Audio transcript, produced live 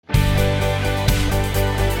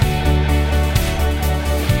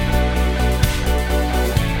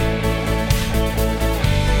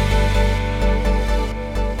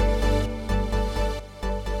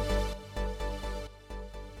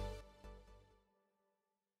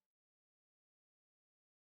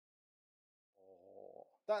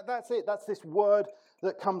That's it. That's this word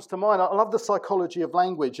that comes to mind. I love the psychology of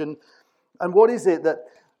language. And what is it that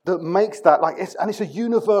makes that it's a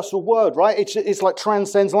universal word, right? It's like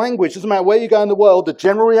transcends language. Doesn't matter where you go in the world, the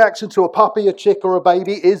general reaction to a puppy, a chick, or a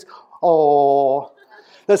baby is, oh.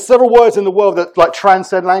 There's several words in the world that like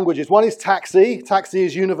transcend languages. One is taxi. Taxi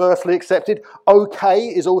is universally accepted. Okay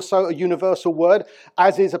is also a universal word,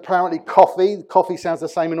 as is apparently coffee. Coffee sounds the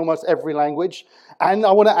same in almost every language. And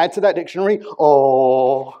I want to add to that dictionary,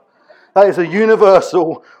 oh. That is a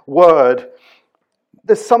universal word.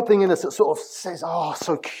 There's something in us that sort of says, oh,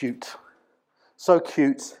 so cute. So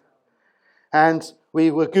cute. And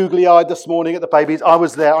we were googly-eyed this morning at the babies. I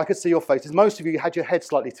was there. I could see your faces. Most of you had your head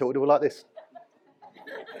slightly tilted. Were like this.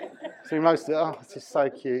 See, most of it, oh, it's just so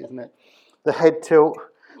cute, isn't it? The head tilt,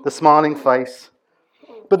 the smiling face.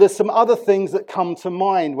 But there's some other things that come to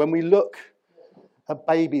mind when we look at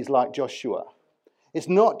babies like Joshua. It's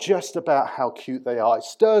not just about how cute they are. It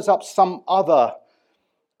stirs up some other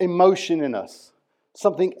emotion in us.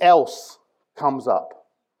 Something else comes up.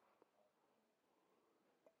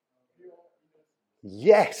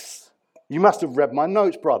 Yes. You must have read my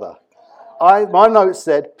notes, brother. My notes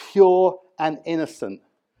said pure and innocent.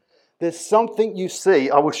 There's something you see.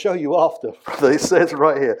 I will show you after, brother. It says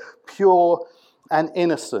right here, pure and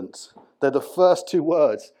innocent. They're the first two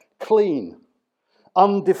words. Clean,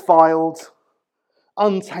 undefiled,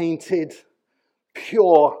 untainted,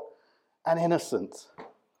 pure and innocent.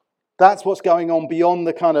 That's what's going on beyond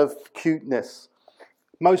the kind of cuteness.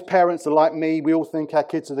 Most parents are like me. We all think our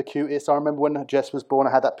kids are the cutest. I remember when Jess was born, I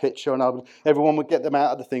had that picture and everyone would get them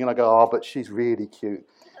out of the thing and I go, oh, but she's really cute.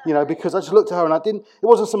 You know, because I just looked at her and it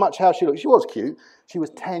wasn't so much how she looked. She was cute. She was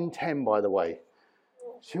 10'10", by the way.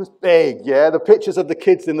 She was big, yeah. The pictures of the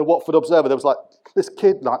kids in the Watford Observer, there was like this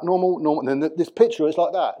kid, like normal, and then this picture is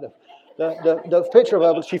like that. The picture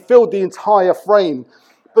of her, she filled the entire frame.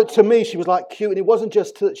 But to me, she was like cute. And it wasn't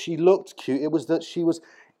just that she looked cute. It was that she was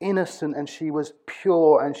innocent and she was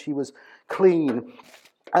pure and she was clean.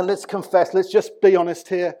 And let's confess, let's just be honest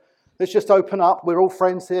here. Let's just open up. We're all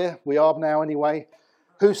friends here. We are now anyway.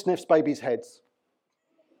 Who sniffs babies' heads?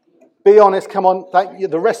 Be honest, come on.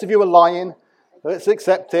 The rest of you are lying. Let's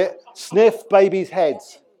accept it. Sniff babies'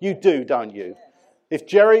 heads. You do, don't you?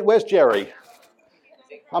 Where's Jerry?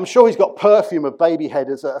 I'm sure he's got perfume of baby head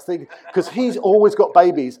as a thing, because he's always got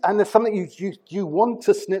babies. And there's something you want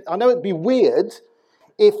to sniff. I know it'd be weird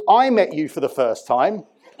if I met you for the first time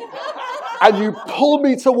and you pulled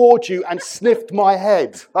me towards you and sniffed my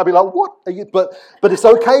head. I'd be like, what are you? But it's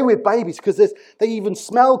okay with babies because they even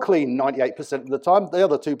smell clean 98% of the time. The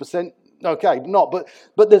other 2%, okay, not.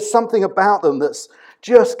 But there's something about them that's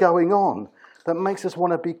just going on that makes us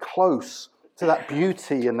want to be close to that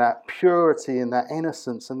beauty and that purity and that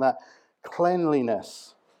innocence and that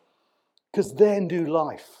cleanliness. Because they're new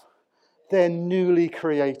life. They're newly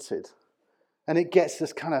created. And it gets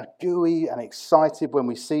us kind of gooey and excited when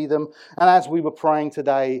we see them. And as we were praying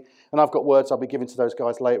today, and I've got words I'll be giving to those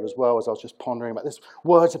guys later as well, as I was just pondering about this,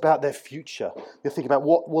 words about their future. You think about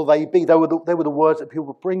what will they be? They were the words that people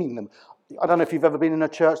were bringing them. I don't know if you've ever been in a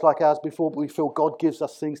church like ours before, but we feel God gives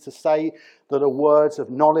us things to say that are words of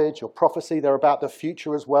knowledge or prophecy. They're about the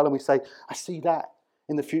future as well. And we say, I see that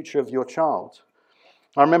in the future of your child.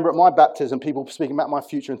 I remember at my baptism, people speaking about my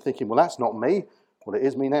future and thinking, well, that's not me. Well, it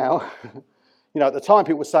is me now. You know, at the time,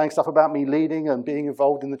 people were saying stuff about me leading and being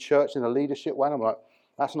involved in the church in a leadership way. And I'm like,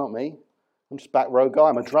 that's not me. I'm just back row guy.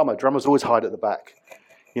 I'm a drummer. Drummers always hide at the back,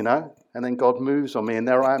 you know. And then God moves on me, and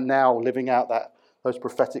there I am now living out those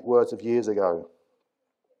prophetic words of years ago.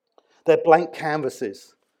 They're blank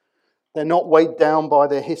canvases. They're not weighed down by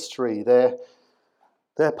their history. They're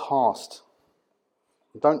past.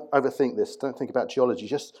 Don't overthink this. Don't think about geology.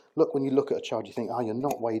 Just look, when you look at a child, you think, oh, you're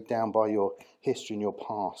not weighed down by your history and your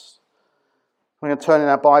past. We're going to turn in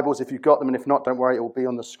our Bibles if you've got them, and if not, don't worry, it will be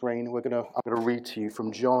on the screen. I'm going to read to you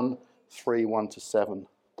from John 3, 1-7.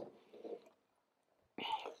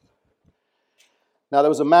 Now there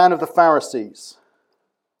was a man of the Pharisees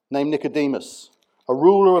named Nicodemus, a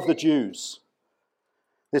ruler of the Jews.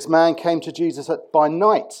 This man came to Jesus by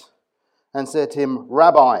night and said to him,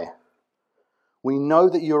 Rabbi, we know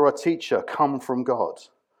that you are a teacher come from God,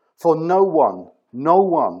 for no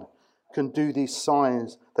one can do these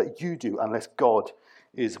signs that you do unless God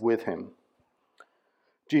is with him.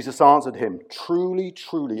 Jesus answered him, Truly,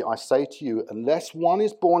 truly, I say to you, unless one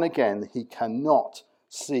is born again, he cannot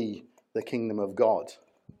see the kingdom of God.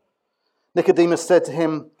 Nicodemus said to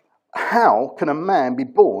him, How can a man be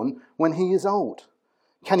born when he is old?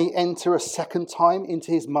 Can he enter a second time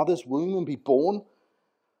into his mother's womb and be born?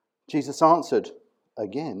 Jesus answered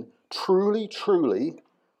again, Truly, truly,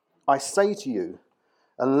 I say to you,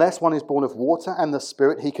 Unless one is born of water and the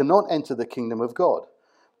Spirit, he cannot enter the kingdom of God.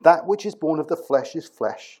 That which is born of the flesh is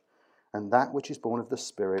flesh, and that which is born of the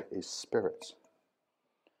Spirit is spirit.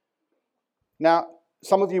 Now,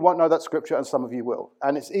 some of you won't know that scripture and some of you will.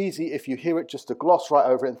 And it's easy if you hear it just to gloss right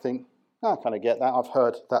over it and think, oh, I kind of get that. I've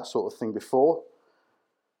heard that sort of thing before.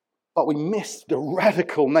 But we miss the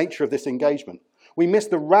radical nature of this engagement. We miss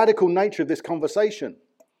the radical nature of this conversation.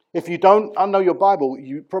 If you don't know your Bible,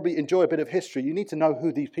 you probably enjoy a bit of history. You need to know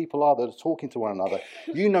who these people are that are talking to one another.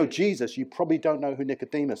 You know Jesus, you probably don't know who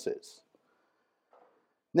Nicodemus is.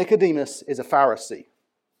 Nicodemus is a Pharisee.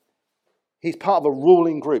 He's part of a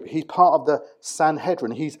ruling group. He's part of the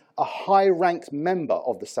Sanhedrin. He's a high-ranked member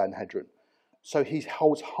of the Sanhedrin. So he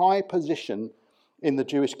holds high position in the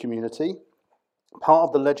Jewish community, part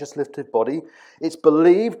of the legislative body. It's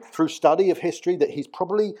believed through study of history that he's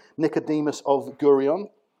probably Nicodemus of Gurion.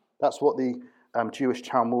 That's what the Jewish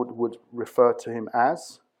Talmud would refer to him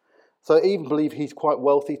as. So they even believe he's quite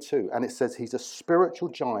wealthy too. And it says he's a spiritual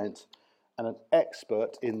giant and an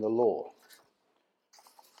expert in the law.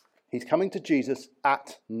 He's coming to Jesus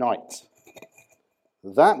at night.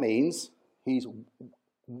 That means he's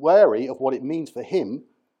wary of what it means for him,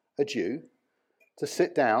 a Jew, to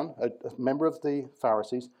sit down, a member of the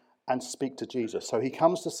Pharisees, and speak to Jesus. So he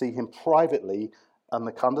comes to see him privately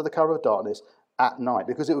under the cover of darkness at night,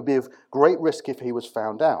 because it would be of great risk if he was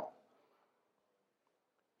found out.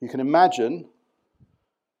 You can imagine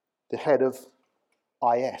the head of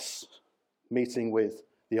IS meeting with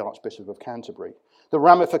the Archbishop of Canterbury. The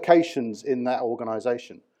ramifications in that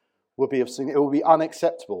organisation would be it would be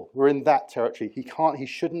unacceptable. We're in that territory. He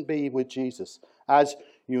shouldn't be with Jesus. As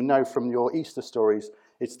you know from your Easter stories,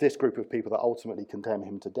 it's this group of people that ultimately condemn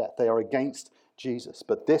him to death. They are against Jesus.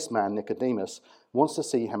 But this man, Nicodemus, wants to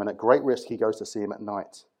see him, and at great risk he goes to see him at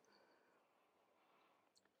night.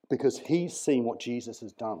 Because he's seen what Jesus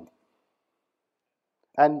has done.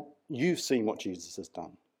 And you've seen what Jesus has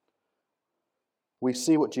done. We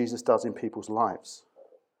see what Jesus does in people's lives.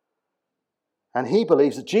 And he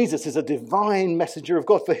believes that Jesus is a divine messenger of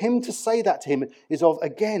God. For him to say that to him is of,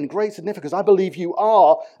 again, great significance. I believe you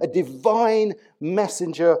are a divine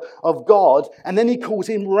messenger of God. And then he calls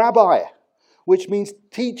him rabbi, which means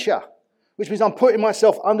teacher, which means I'm putting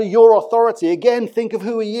myself under your authority. Again, think of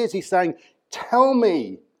who he is. He's saying, tell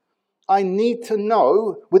me. I need to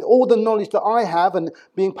know, with all the knowledge that I have, and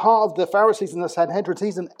being part of the Pharisees and the Sanhedrin,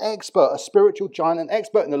 he's an expert, a spiritual giant, an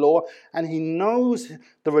expert in the law, and he knows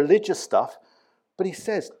the religious stuff. But he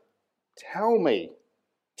says, tell me,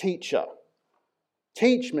 teacher,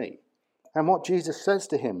 teach me. And what Jesus says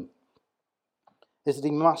to him is that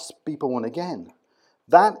he must be born again.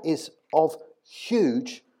 That is of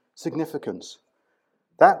huge significance.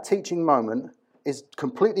 That teaching moment is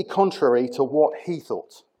completely contrary to what he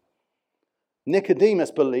thought.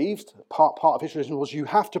 Nicodemus believed, part of his religion was, you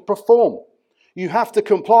have to perform. You have to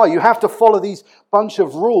comply. You have to follow these bunch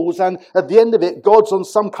of rules. And at the end of it, God's on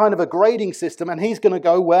some kind of a grading system. And he's going to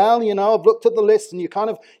go, well, I've looked at the list, and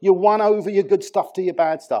you won over your good stuff to your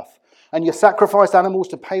bad stuff. And you sacrificed animals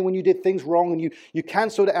to pay when you did things wrong. And you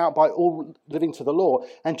cancelled it out by all living to the law.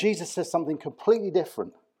 And Jesus says something completely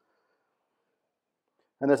different.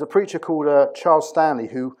 And there's a preacher called Charles Stanley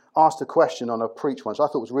who asked a question on a preach once I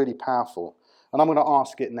thought was really powerful. And I'm going to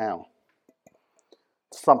ask it now.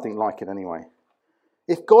 Something like it anyway.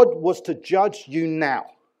 If God was to judge you now,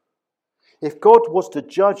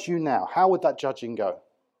 how would that judging go?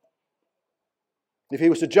 If he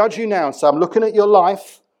was to judge you now and say, I'm looking at your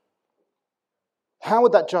life, how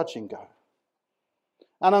would that judging go?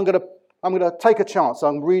 And I'm going to take a chance.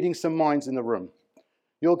 I'm reading some minds in the room.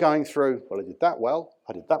 You're going through, well, I did that well.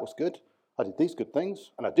 That was good. I did these good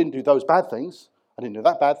things. And I didn't do those bad things. I didn't do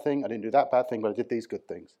that bad thing. I didn't do that bad thing, but I did these good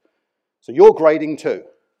things. So you're grading too.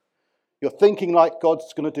 You're thinking like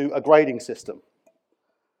God's going to do a grading system.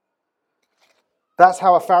 That's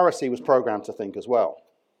how a Pharisee was programmed to think as well.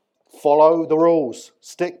 Follow the rules.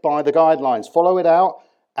 Stick by the guidelines. Follow it out.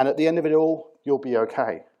 And at the end of it all, you'll be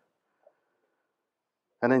okay.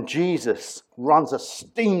 And then Jesus runs a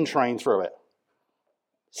steam train through it.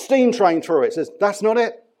 Says, that's not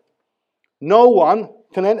it. No one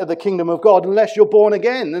can enter the kingdom of God unless you're born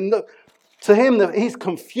again. And look, to him, he's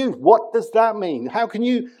confused. What does that mean? How can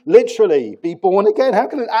you literally be born again? How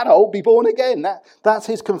can an adult be born again? That's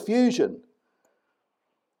his confusion.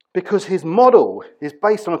 Because his model is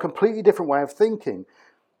based on a completely different way of thinking.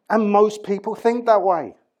 And most people think that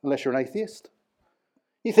way, unless you're an atheist.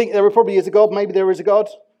 You think there probably is a God, maybe there is a God.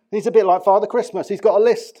 He's a bit like Father Christmas. He's got a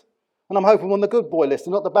list. And I'm hoping on the good boy list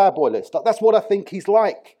and not the bad boy list. That's what I think he's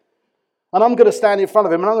like. And I'm going to stand in front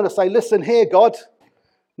of him and I'm going to say, listen here, God,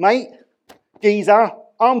 mate, geezer,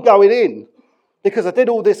 I'm going in because I did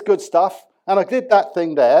all this good stuff and I did that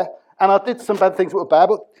thing there and I did some bad things that were bad,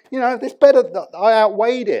 but, it's better that I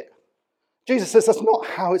outweighed it. Jesus says that's not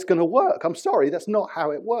how it's going to work. I'm sorry, that's not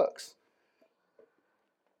how it works.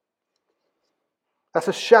 That's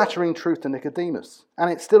a shattering truth to Nicodemus,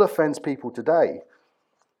 and it still offends people today.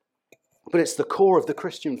 But it's the core of the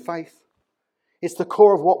Christian faith. It's the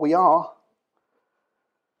core of what we are.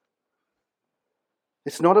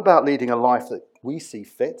 It's not about leading a life that we see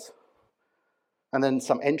fit and then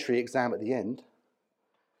some entry exam at the end.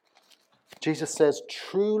 Jesus says,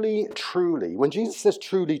 truly, truly. When Jesus says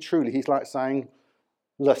truly, truly, he's like saying,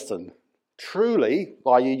 listen, truly,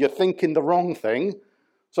 i.e. you're thinking the wrong thing,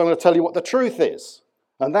 so I'm going to tell you what the truth is.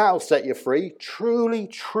 And that'll set you free. Truly,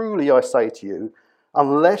 truly, I say to you,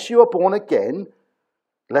 unless you are born again,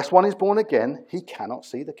 unless one is born again, he cannot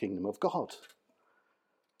see the kingdom of God.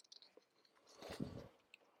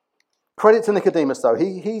 Credit to Nicodemus, though.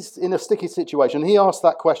 He's in a sticky situation. He asked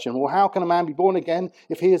that question, well, how can a man be born again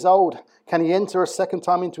if he is old? Can he enter a second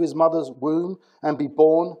time into his mother's womb and be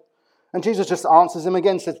born? And Jesus just answers him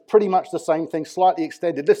again, says pretty much the same thing, slightly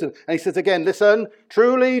extended. Listen, and he says again, listen,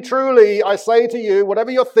 truly, truly, I say to you,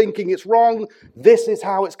 whatever you're thinking, it's wrong. This is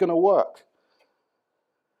how it's going to work.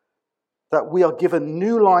 That we are given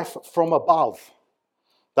new life from above.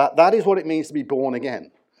 That is what it means to be born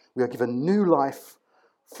again. We are given new life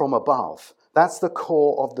from above. That's the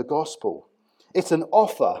core of the gospel. It's an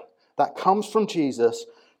offer that comes from Jesus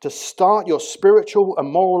to start your spiritual and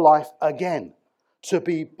moral life again. To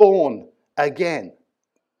be born again.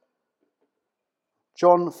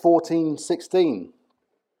 John 14:16.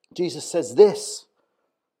 Jesus says this,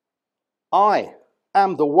 I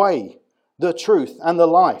am the way, the truth, and the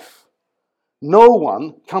life. No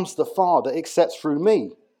one comes to the Father except through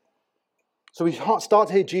me. So we start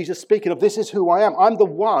to hear Jesus speaking of this is who I am. I'm the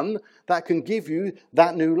one that can give you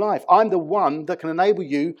that new life. I'm the one that can enable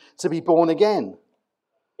you to be born again.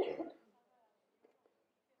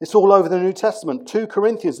 It's all over the New Testament. 2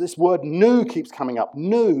 Corinthians, this word new keeps coming up.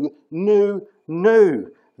 New, new,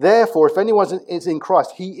 new. Therefore, if anyone is in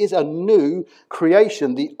Christ, he is a new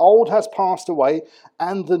creation. The old has passed away,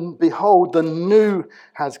 and behold, the new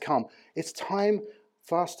has come. It's time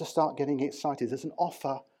for us to start getting excited. There's an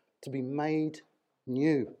offer to be made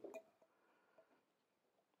new.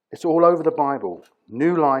 It's all over the Bible.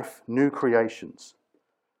 New life, new creations.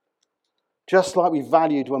 Just like we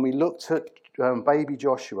valued when we looked at baby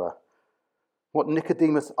Joshua, what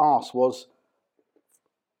Nicodemus asked was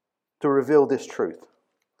to reveal this truth.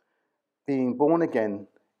 Being born again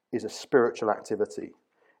is a spiritual activity.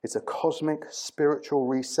 It's a cosmic spiritual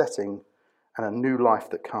resetting and a new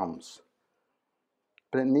life that comes.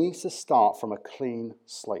 But it needs to start from a clean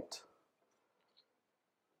slate.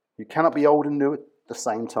 You cannot be old and new at the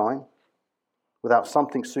same time without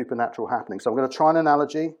something supernatural happening. So I'm going to try an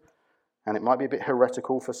analogy, and it might be a bit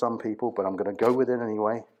heretical for some people, but I'm going to go with it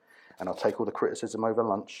anyway, and I'll take all the criticism over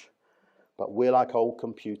lunch. But we're like old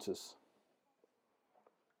computers,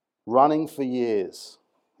 running for years,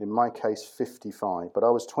 in my case 55, but I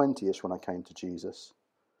was 20-ish when I came to Jesus,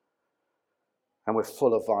 and we're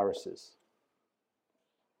full of viruses.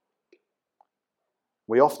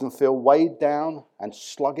 We often feel weighed down and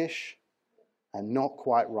sluggish and not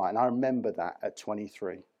quite right. And I remember that at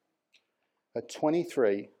 23. At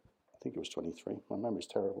 23, I think it was 23, my memory's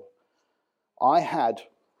terrible. I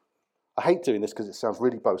hate doing this because it sounds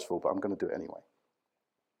really boastful, but I'm going to do it anyway.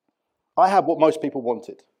 I had what most people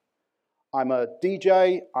wanted. I'm a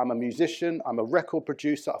DJ, I'm a musician, I'm a record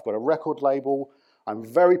producer, I've got a record label, I'm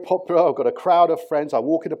very popular, I've got a crowd of friends, I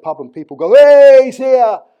walk in a pub and people go, hey, he's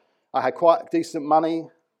here! I had quite decent money.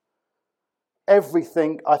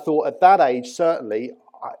 Everything I thought at that age, certainly,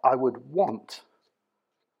 I would want.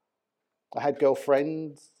 I had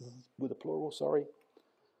girlfriends, with a plural, sorry.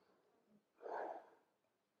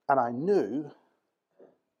 And I knew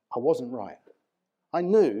I wasn't right. I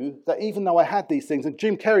knew that even though I had these things, and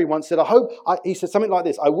Jim Carrey once said, he said something like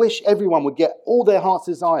this, I wish everyone would get all their heart's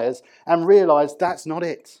desires and realize that's not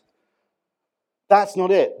it. That's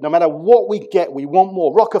not it. No matter what we get, we want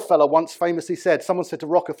more. Rockefeller once famously said, someone said to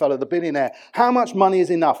Rockefeller, the billionaire, how much money is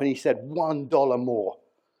enough? And he said, $1 more.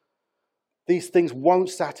 These things won't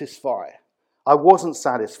satisfy. I wasn't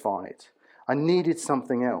satisfied. I needed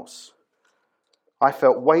something else. I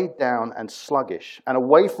felt weighed down and sluggish and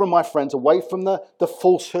away from my friends, away from the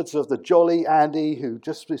falsehoods of the jolly Andy who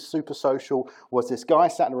just was super social, was this guy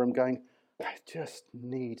sat in the room going, I just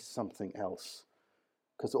need something else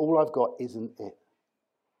because all I've got isn't it.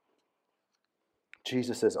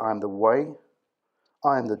 Jesus says, I am the way,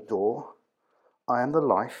 I am the door, I am the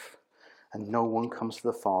life, and no one comes to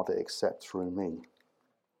the Father except through me.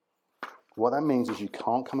 What that means is you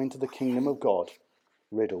can't come into the kingdom of God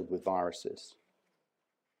riddled with viruses.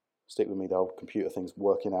 Stick with me, the old computer thing's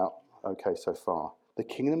working out okay so far. The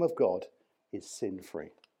kingdom of God is sin-free.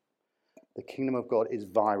 The kingdom of God is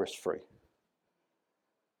virus-free.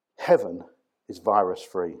 Heaven is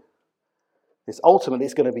virus-free. It's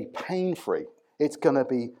going to be pain-free. It's going to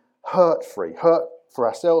be hurt-free. Hurt for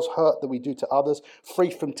ourselves, hurt that we do to others, free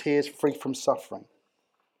from tears, free from suffering.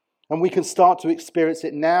 And we can start to experience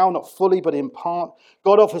it now, not fully, but in part.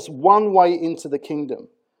 God offers one way into the kingdom.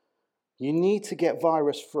 You need to get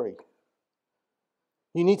virus-free.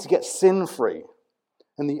 You need to get sin-free.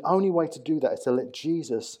 And the only way to do that is to let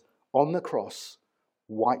Jesus on the cross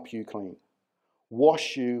wipe you clean,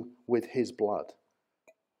 wash you with his blood.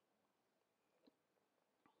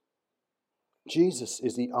 Jesus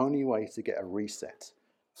is the only way to get a reset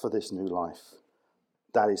for this new life.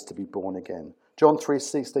 That is to be born again. John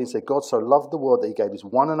 3:16 said, God so loved the world that he gave his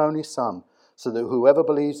one and only Son, so that whoever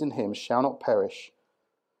believes in him shall not perish.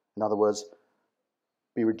 In other words,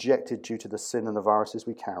 be rejected due to the sin and the viruses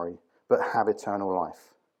we carry, but have eternal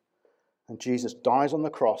life. And Jesus dies on the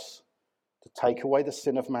cross to take away the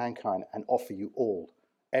sin of mankind and offer you all,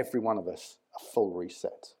 every one of us, a full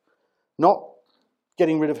reset. Not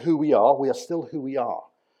getting rid of who we are still who we are,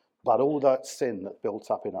 but all that sin that built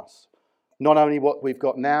up in us. Not only what we've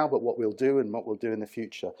got now, but what we'll do and what we'll do in the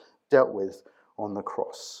future, dealt with on the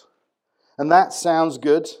cross. And that sounds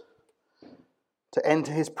good, to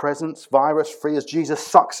enter his presence, virus-free, as Jesus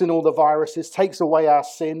sucks in all the viruses, takes away our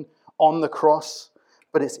sin on the cross.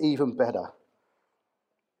 But it's even better,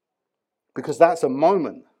 because that's a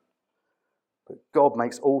moment. But God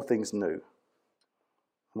makes all things new.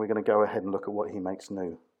 And we're going to go ahead and look at what he makes new.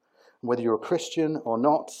 And whether you're a Christian or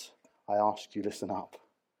not, I ask you, listen up.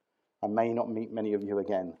 I may not meet many of you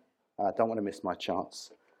again. And I don't want to miss my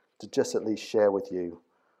chance to just at least share with you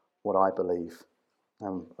what I believe.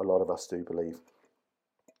 And a lot of us do believe.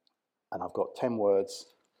 And I've got 10 words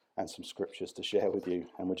and some scriptures to share with you.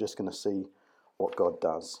 And we're just going to see what God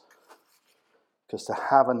does. Because to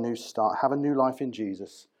have a new start, have a new life in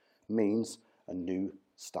Jesus, means a new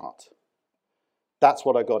start. That's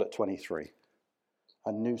what I got at 23.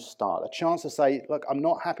 A new start. A chance to say, look, I'm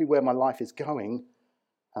not happy where my life is going,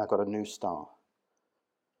 and I've got a new start.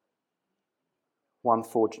 1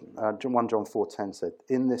 John 4:10 said,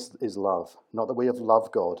 in this is love, not that we have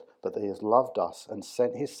loved God, but that he has loved us and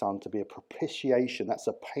sent his Son to be a propitiation. That's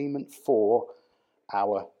a payment for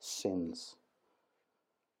our sins.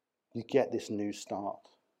 You get this new start.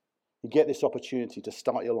 You get this opportunity to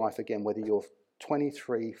start your life again, whether you're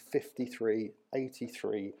 23, 53,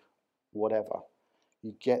 83, whatever.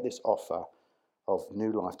 You get this offer of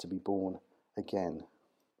new life to be born again.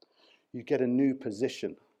 You get a new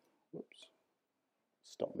position. Whoops.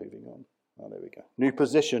 Stop moving on. Oh, there we go. New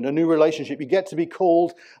position, a new relationship. You get to be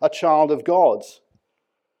called a child of God.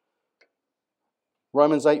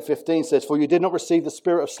 Romans 8:15 says, for you did not receive the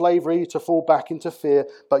spirit of slavery to fall back into fear,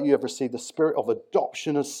 but you have received the spirit of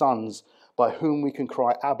adoption as sons, by whom we can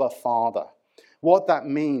cry, Abba, Father. What that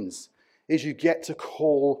means is you get to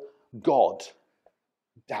call God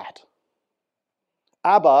Dad.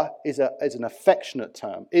 Abba is an affectionate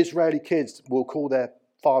term. Israeli kids will call their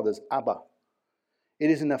fathers Abba. It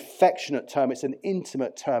is an affectionate term. It's an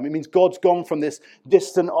intimate term. It means God's gone from this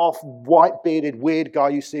distant off, white-bearded, weird guy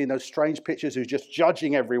you see in those strange pictures who's just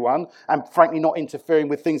judging everyone and frankly not interfering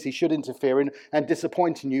with things he should interfere in and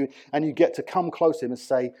disappointing you. And you get to come close to him and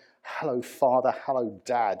say, hello, Father, hello,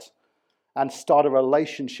 Dad, and start a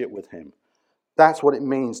relationship with him. That's what it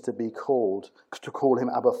means to call him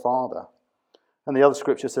Abba, Father. And the other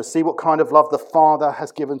scripture says, see what kind of love the Father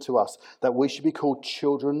has given to us, that we should be called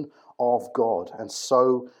children of God, and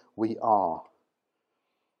so we are.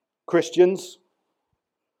 Christians,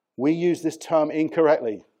 we use this term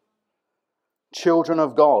incorrectly. Children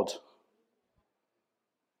of God.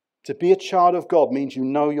 To be a child of God means you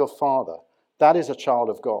know your Father. That is a child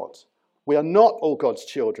of God. We are not all God's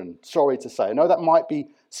children, sorry to say. I know that might be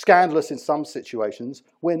scandalous in some situations.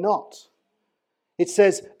 We're not. It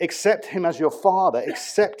says, accept him as your Father.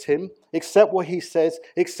 Accept him. Accept what he says.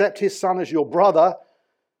 Accept his Son as your brother.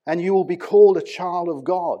 And you will be called a child of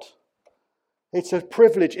God. It's a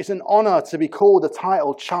privilege, it's an honor to be called the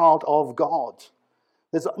title child of God.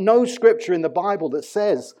 There's no scripture in the Bible that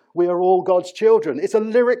says we are all God's children. It's a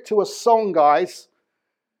lyric to a song, guys.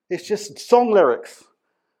 It's just song lyrics.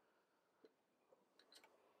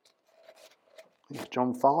 It's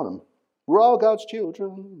John Farnham. We're all God's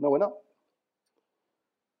children. No, we're not.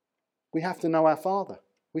 We have to know our Father.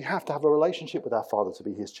 We have to have a relationship with our Father to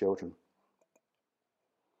be his children.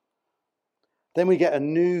 Then we get a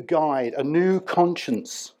new guide, a new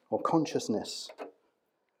conscience or consciousness.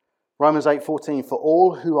 Romans 8:14, for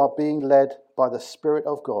all who are being led by the Spirit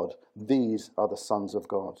of God, these are the sons of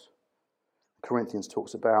God. Corinthians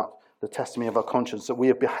talks about the testimony of our conscience, that we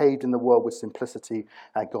have behaved in the world with simplicity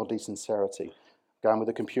and godly sincerity. Going with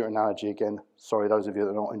the computer analogy again, sorry those of you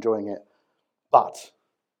that are not enjoying it. But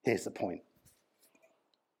here's the point.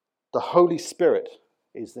 The Holy Spirit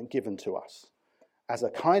is then given to us as a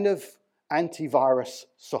kind of antivirus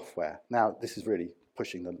software. Now, this is really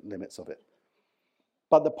pushing the limits of it.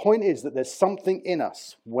 But the point is that there's something in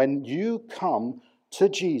us when you come to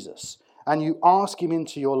Jesus and you ask him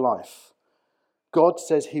into your life. God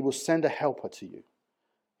says he will send a helper to you.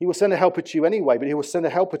 He will send a helper to you anyway, but he will send a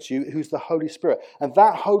helper to you who's the Holy Spirit. And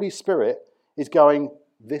that Holy Spirit is going,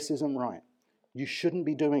 this isn't right. You shouldn't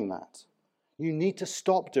be doing that. You need to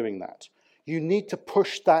stop doing that. You need to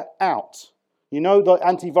push that out. You know the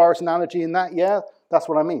antivirus analogy in that? Yeah, that's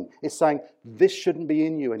what I mean. It's saying this shouldn't be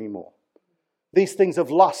in you anymore. These things of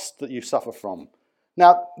lust that you suffer from.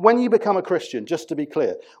 Now, when you become a Christian, just to be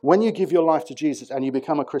clear, when you give your life to Jesus and you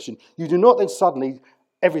become a Christian, you do not then suddenly,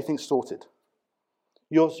 everything's sorted.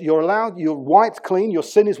 You're allowed, you're wiped clean, your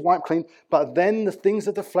sin is wiped clean, but then the things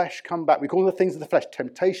of the flesh come back. We call them the things of the flesh,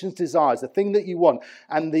 temptations, desires, the thing that you want.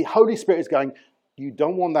 And the Holy Spirit is going, you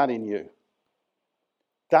don't want that in you.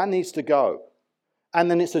 That needs to go. And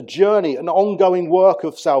then it's a journey, an ongoing work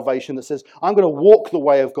of salvation that says, I'm going to walk the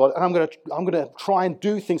way of God and I'm going to try and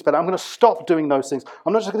do things better. I'm going to stop doing those things.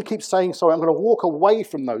 I'm not just going to keep saying sorry. I'm going to walk away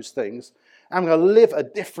from those things. I'm going to live a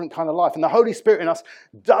different kind of life. And the Holy Spirit in us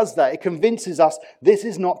does that. It convinces us this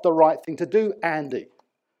is not the right thing to do, Andy.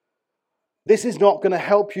 This is not going to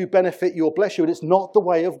help you, benefit you, or bless you. And it's not the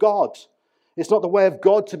way of God. It's not the way of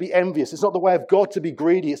God to be envious. It's not the way of God to be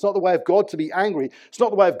greedy. It's not the way of God to be angry. It's not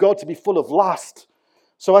the way of God to be full of lust.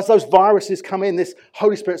 So as those viruses come in, this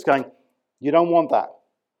Holy Spirit's going, you don't want that.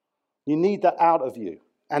 You need that out of you.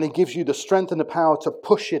 And he gives you the strength and the power to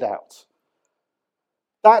push it out.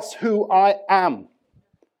 That's who I am.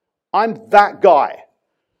 I'm that guy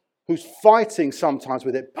who's fighting sometimes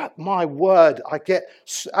with it. But my word,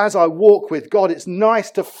 as I walk with God, it's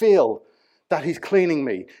nice to feel that he's cleaning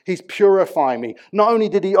me. He's purifying me. Not only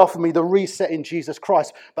did he offer me the reset in Jesus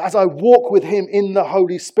Christ, but as I walk with him in the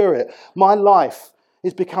Holy Spirit, my life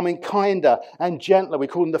is becoming kinder and gentler. We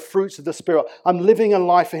call them the fruits of the Spirit. I'm living a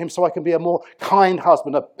life for him so I can be a more kind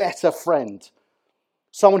husband, a better friend.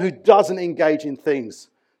 Someone who doesn't engage in things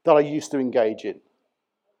that I used to engage in.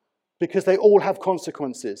 Because they all have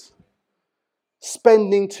consequences.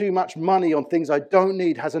 Spending too much money on things I don't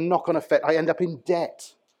need has a knock-on effect. I end up in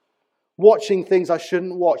debt. Watching things I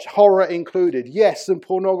shouldn't watch, horror included. Yes, and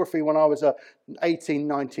pornography when I was a 18,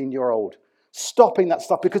 19-year-old. Stopping that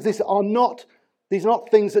stuff because these are not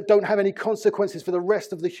things that don't have any consequences for the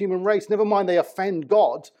rest of the human race. Never mind they offend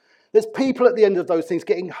God. There's people at the end of those things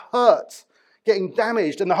getting hurt, getting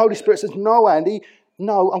damaged. And the Holy Spirit says, no, Andy,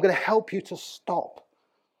 no, I'm going to help you to stop.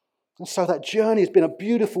 And so that journey has been a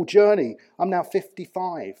beautiful journey. I'm now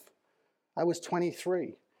 55. I was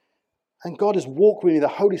 23. And God has walked with me. The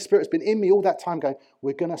Holy Spirit has been in me all that time going,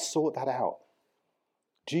 we're going to sort that out.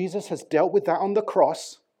 Jesus has dealt with that on the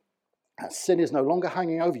cross. That sin is no longer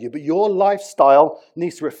hanging over you, but your lifestyle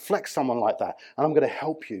needs to reflect someone like that. And I'm going to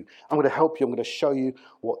help you. I'm going to help you. I'm going to show you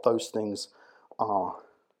what those things are.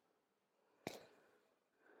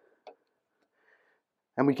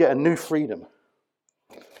 And we get a new freedom.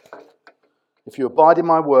 If you abide in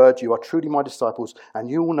my word, you are truly my disciples, and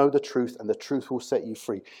you will know the truth, and the truth will set you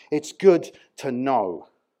free. It's good to know.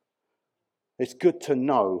 It's good to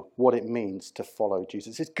know what it means to follow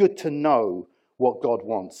Jesus. It's good to know what God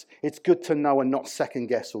wants. It's good to know and not second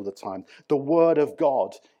guess all the time. The word of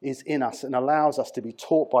God is in us and allows us to be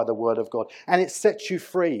taught by the word of God. And it sets you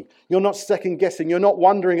free. You're not second guessing. You're not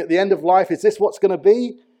wondering at the end of life, is this what's going to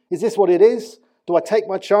be? Is this what it is? Do I take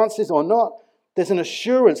my chances or not? There's an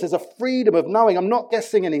assurance. There's a freedom of knowing. I'm not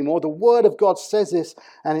guessing anymore. The word of God says this,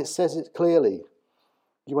 and it says it clearly.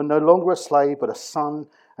 You are no longer a slave, but a son,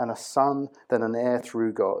 and a son, then an heir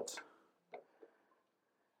through God.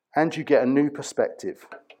 And you get a new perspective.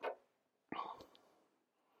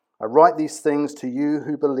 I write these things to you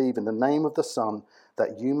who believe in the name of the Son,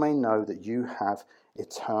 that you may know that you have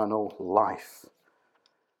eternal life.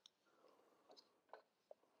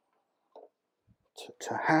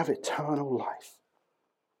 To have eternal life.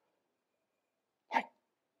 Like,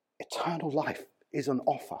 eternal life is on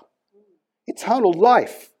offer. Eternal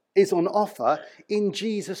life is on offer in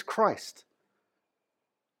Jesus Christ.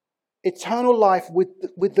 Eternal life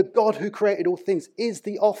with the God who created all things is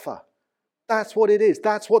the offer. That's what it is.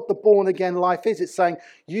 That's what the born again life is. It's saying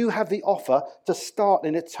you have the offer to start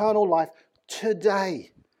an eternal life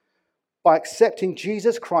today. by accepting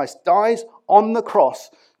Jesus Christ dies on the cross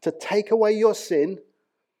to take away your sin,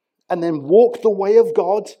 and then walk the way of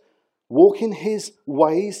God, walk in his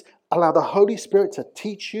ways, allow the Holy Spirit to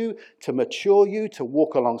teach you, to mature you, to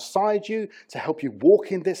walk alongside you, to help you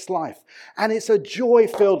walk in this life. And it's a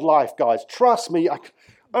joy-filled life, guys. Trust me.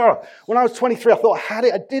 When I was 23, I thought I had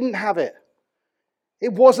it. I didn't have it.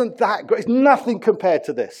 It wasn't that great. It's nothing compared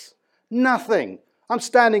to this. Nothing. I'm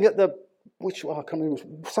standing at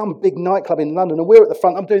some big nightclub in London, and we're at the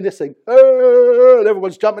front. I'm doing this thing. And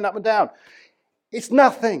everyone's jumping up and down. It's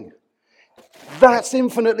nothing. That's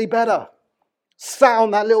infinitely better. Sat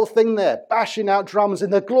on that little thing there, bashing out drums to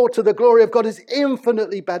the glory of God is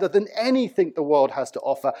infinitely better than anything the world has to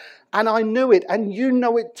offer. And I knew it, and you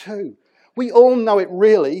know it too. We all know it,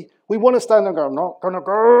 really. We want to stand there and go, I'm not going to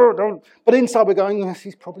go. Don't. But inside we're going, yes,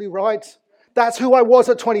 he's probably right. That's who I was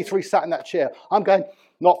at 23, sat in that chair. I'm going,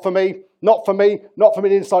 not for me, not for me, not for me.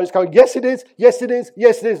 The inside is going, yes, it is, yes, it is,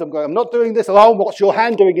 yes, it is. I'm going, I'm not doing this. Oh, what's your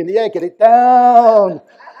hand doing in the air? Get it down.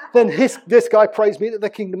 Then this guy praised me to the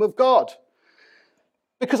kingdom of God.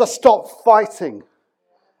 Because I stopped fighting.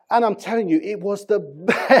 And I'm telling you, it was the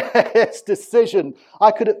best decision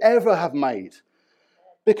I could ever have made.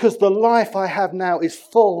 Because the life I have now is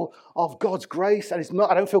full of God's grace. And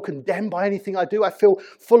I don't feel condemned by anything I do. I feel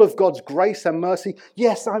full of God's grace and mercy.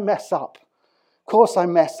 Yes, I mess up. Of course I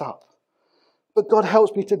mess up. But God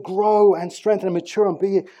helps me to grow and strengthen and mature and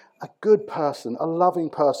be a good person, a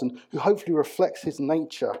loving person who hopefully reflects his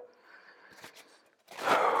nature.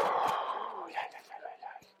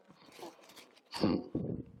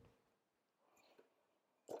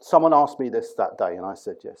 Someone asked me this that day, and I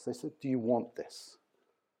said yes. They said, do you want this?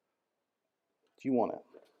 Do you want it?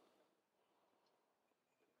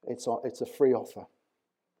 It's a free offer.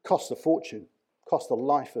 Costs a fortune. Costs the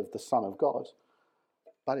life of the Son of God.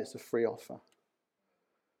 But it's a free offer.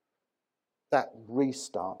 That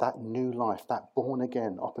restart, that new life, that born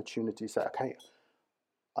again opportunity to say, okay,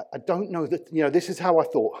 I don't know that, this is how I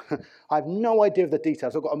thought. I have no idea of the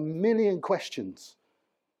details. I've got a million questions.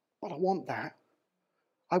 But I want that.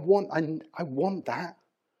 I want that.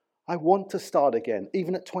 I want to start again.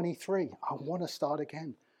 Even at 23, I want to start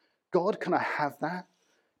again. God, can I have that?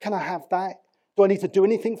 Can I have that? Do I need to do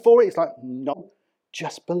anything for it? It's like, no,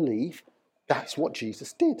 just believe that's what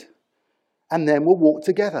Jesus did. And then we'll walk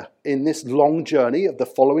together in this long journey of the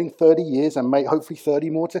following 30 years and hopefully 30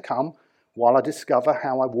 more to come while I discover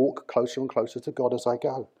how I walk closer and closer to God as I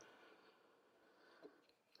go.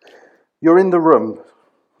 You're in the room,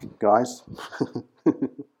 guys.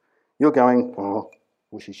 You're going, oh, I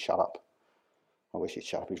wish he'd shut up. I wish he'd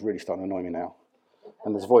shut up. He's really starting to annoy me now.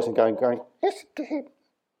 And there's a voice going, listen to him.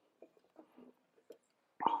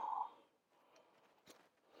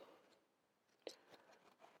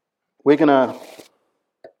 We're going to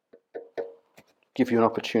give you an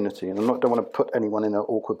opportunity, and I don't want to put anyone in an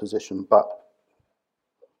awkward position, but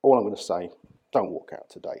all I'm going to say, don't walk out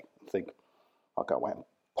today and think, I'll go away and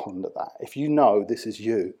ponder that. If you know this is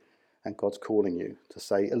you and God's calling you to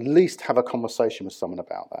say, at least have a conversation with someone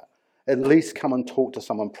about that. At least come and talk to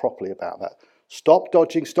someone properly about that. Stop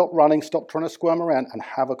dodging, stop running, stop trying to squirm around and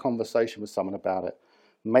have a conversation with someone about it.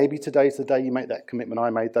 Maybe today's the day you make that commitment I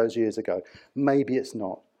made those years ago. Maybe it's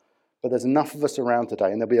not. But there's enough of us around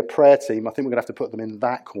today, and there'll be a prayer team. I think we're going to have to put them in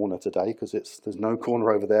that corner today because there's no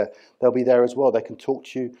corner over there. They'll be there as well. They can talk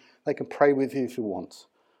to you. They can pray with you if you want.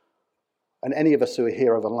 And any of us who are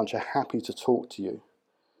here over lunch are happy to talk to you.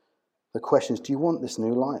 The question is, do you want this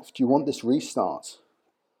new life? Do you want this restart?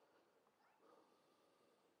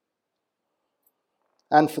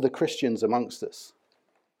 And for the Christians amongst us,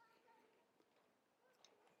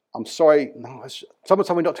 I'm sorry. No, someone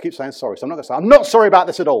told me not to keep saying sorry, so I'm not going to say, I'm not sorry about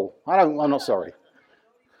this at all. I'm not sorry.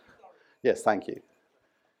 Yes, thank you.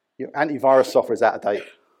 Your antivirus software is out of date.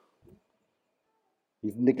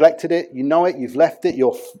 You've neglected it, you know it, you've left it,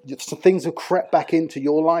 some things have crept back into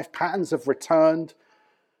your life, patterns have returned,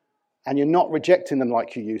 and you're not rejecting them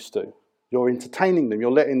like you used to. You're entertaining them,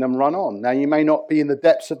 you're letting them run on. Now, you may not be in the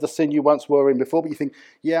depths of the sin you once were in before, but you think,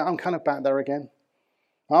 yeah, I'm kind of back there again.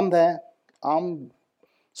 I'm there. I'm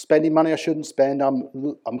spending money I shouldn't spend.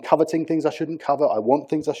 I'm coveting things I shouldn't cover. I want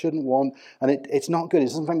things I shouldn't want. And it's not good. It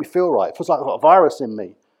doesn't make me feel right. It feels like I've got a virus in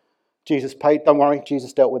me. Jesus paid. Don't worry.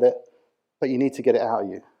 Jesus dealt with it. But you need to get it out of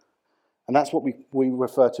you. And that's what we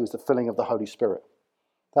refer to as the filling of the Holy Spirit.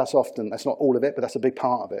 That's not all of it, but that's a big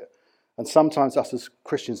part of it. And sometimes us as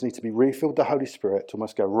Christians need to be refilled with the Holy Spirit to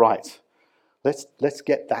almost go, right, let's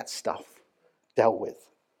get that stuff dealt with.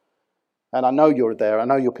 And I know you're there. I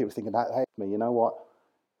know you're people thinking, hey, you know what?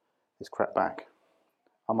 It's crept back.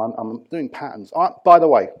 I'm doing patterns. By the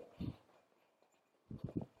way,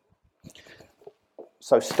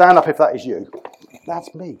 So stand up if that is you.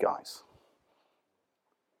 That's me, guys.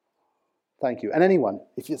 Thank you. And anyone,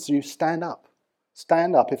 if it's you, stand up.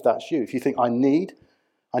 Stand up if that's you. If you think, I need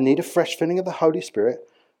a fresh filling of the Holy Spirit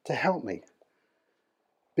to help me.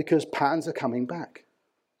 Because patterns are coming back.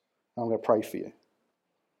 I'm going to pray for you.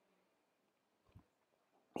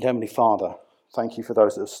 Heavenly Father, thank you for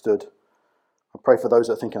those that have stood. I pray for those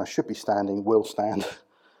that are thinking, I should be standing, will stand.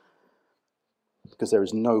 Because there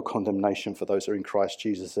is no condemnation for those that are in Christ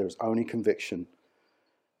Jesus. There is only conviction.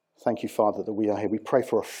 Thank you, Father, that we are here. We pray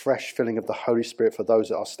for a fresh filling of the Holy Spirit for those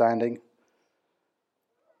that are standing.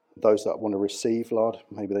 Those that want to receive, Lord,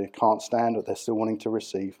 maybe they can't stand, but they're still wanting to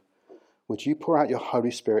receive. Would you pour out your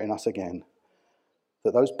Holy Spirit in us again?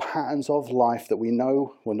 That those patterns of life that we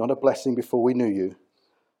know were not a blessing before we knew you,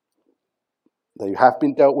 they have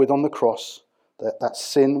been dealt with on the cross, that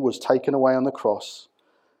sin was taken away on the cross,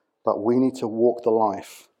 but we need to walk the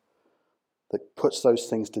life that puts those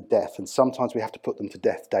things to death, and sometimes we have to put them to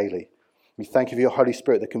death daily. We thank you for your Holy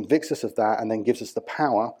Spirit that convicts us of that and then gives us the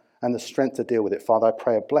power and the strength to deal with it. Father, I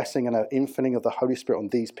pray a blessing and an infilling of the Holy Spirit on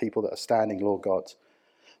these people that are standing, Lord God,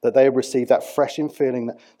 that they receive that fresh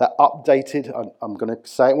infilling, that updated, I'm going to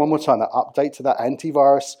say it one more time, that update to that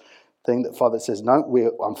antivirus thing that Father says, no,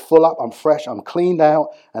 I'm full up, I'm fresh, I'm cleaned out,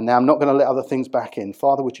 and now I'm not going to let other things back in.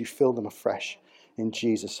 Father, would you fill them afresh in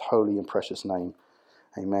Jesus' holy and precious name.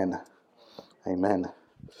 Amen. Amen.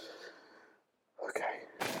 Okay.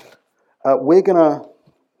 We're gonna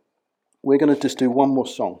just do one more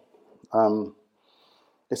song.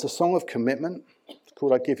 It's a song of commitment. It's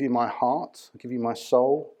called I Give You My Heart, I Give You My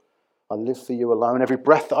Soul, I Live For You Alone. Every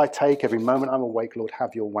breath that I take, every moment I'm awake, Lord,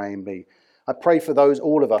 have your way in me. I pray for those,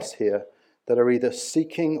 all of us here, that are either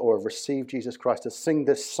seeking or have received Jesus Christ, to sing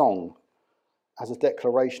this song as a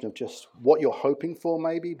declaration of just what you're hoping for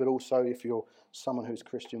maybe, but also if you're someone who's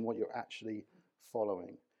Christian, what you're actually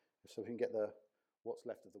following. So we can get what's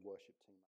left of the worship team.